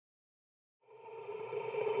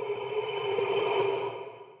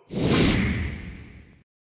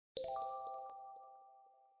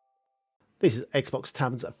This is Xbox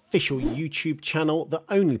Tavern's official YouTube channel, the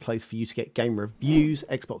only place for you to get game reviews,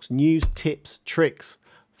 Xbox news, tips, tricks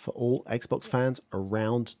for all Xbox fans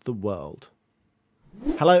around the world.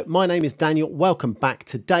 Hello, my name is Daniel. Welcome back.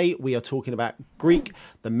 Today we are talking about Greak,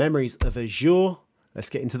 the memories of Azur. Let's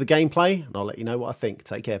get into the gameplay and I'll let you know what I think.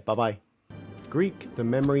 Take care. Bye-bye. Greak, the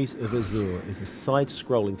memories of Azur is a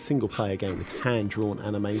side-scrolling single-player game with hand-drawn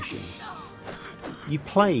animations. You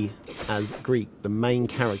play as Greak, the main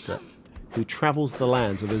character, who travels the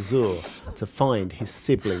lands of Azur to find his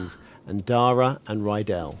siblings Andara and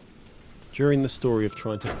Rydell. During the story of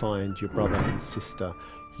trying to find your brother and sister,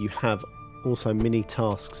 you have also mini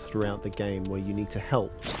tasks throughout the game where you need to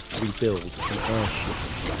help rebuild an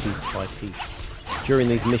airship piece by piece. During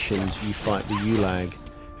these missions you fight the Ulag,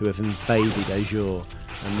 who have invaded Azur,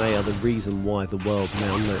 and they are the reason why the world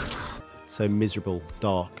now looks so miserable,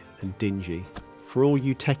 dark and dingy. For all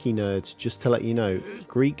you techie nerds, just to let you know,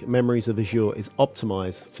 Greak Memories of Azur is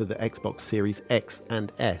optimised for the Xbox Series X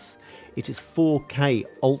and S. It is 4K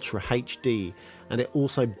Ultra HD and it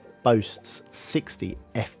also boasts 60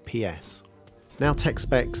 FPS. Now tech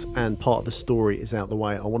specs and part of the story is out the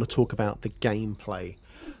way, I want to talk about the gameplay.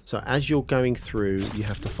 So as you're going through, you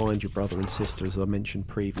have to find your brother and sister, as I mentioned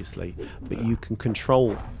previously, but you can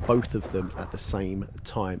control both of them at the same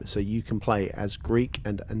time. So you can play as Greak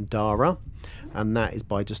and Andara, and that is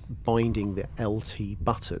by just binding the LT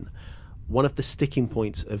button. One of the sticking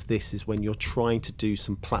points of this is when you're trying to do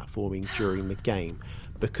some platforming during the game.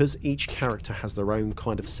 Because each character has their own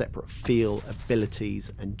kind of separate feel,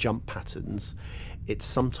 abilities and jump patterns, it's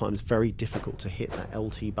sometimes very difficult to hit that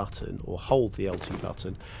LT button or hold the LT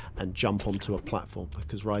button and jump onto a platform,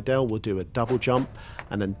 because Rydell will do a double jump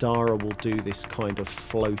and Andara will do this kind of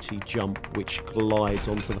floaty jump which glides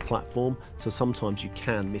onto the platform, so sometimes you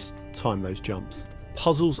can mistime those jumps.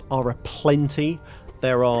 Puzzles are aplenty.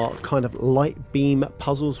 There are kind of light beam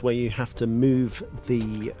puzzles where you have to move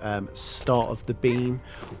the start of the beam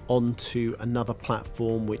onto another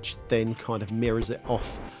platform, which then kind of mirrors it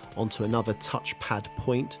off onto another touchpad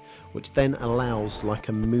point, which then allows like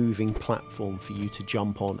a moving platform for you to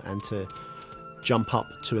jump on and to jump up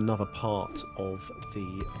to another part of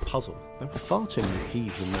the puzzle. There were far too many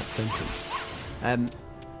P's in that sentence.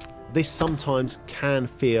 This sometimes can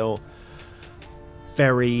feel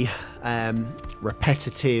very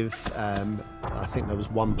repetitive. I think there was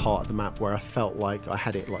one part of the map where I felt like I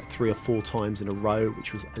had it like 3 or 4 times in a row,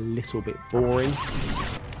 which was a little bit boring.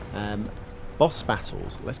 Boss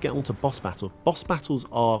battles. Let's get on to boss battles. Boss battles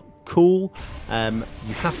are cool.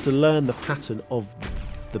 You have to learn the pattern of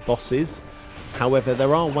the bosses. However,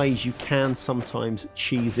 there are ways you can sometimes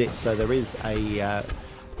cheese it. So there is a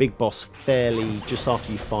big boss fairly just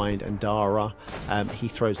after you find Andara. He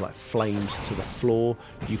throws like flames to the floor.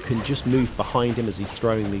 You can just move behind him as he's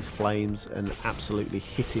throwing these flames and absolutely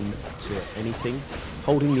hit him to anything.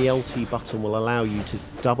 Holding the LT button will allow you to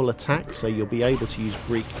double attack, so you'll be able to use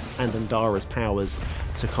Greak and Andara's powers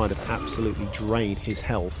to kind of absolutely drain his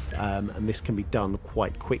health, and this can be done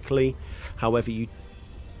quite quickly. However,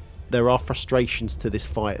 there are frustrations to this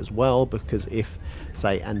fight as well, because if,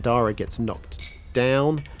 say, Andara gets knocked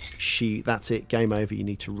down, that's it, game over, you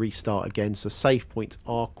need to restart again. So save points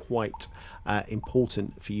are quite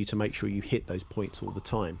important for you to make sure you hit those points all the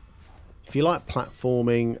time. If you like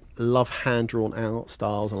platforming, love hand-drawn art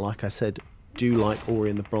styles, and like I said, do like Ori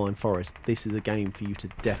and the Blind Forest, this is a game for you to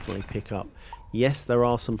definitely pick up. Yes, there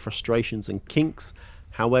are some frustrations and kinks,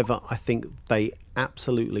 however I think they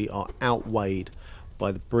absolutely are outweighed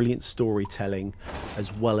by the brilliant storytelling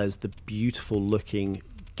as well as the beautiful looking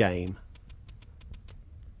game.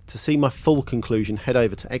 To see my full conclusion, head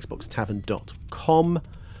over to xboxtavern.com.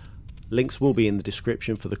 Links will be in the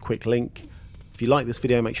description for the quick link. If you like this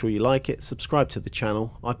video, make sure you like it, subscribe to the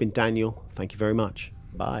channel. I've been Daniel. Thank you very much.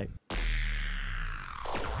 Bye.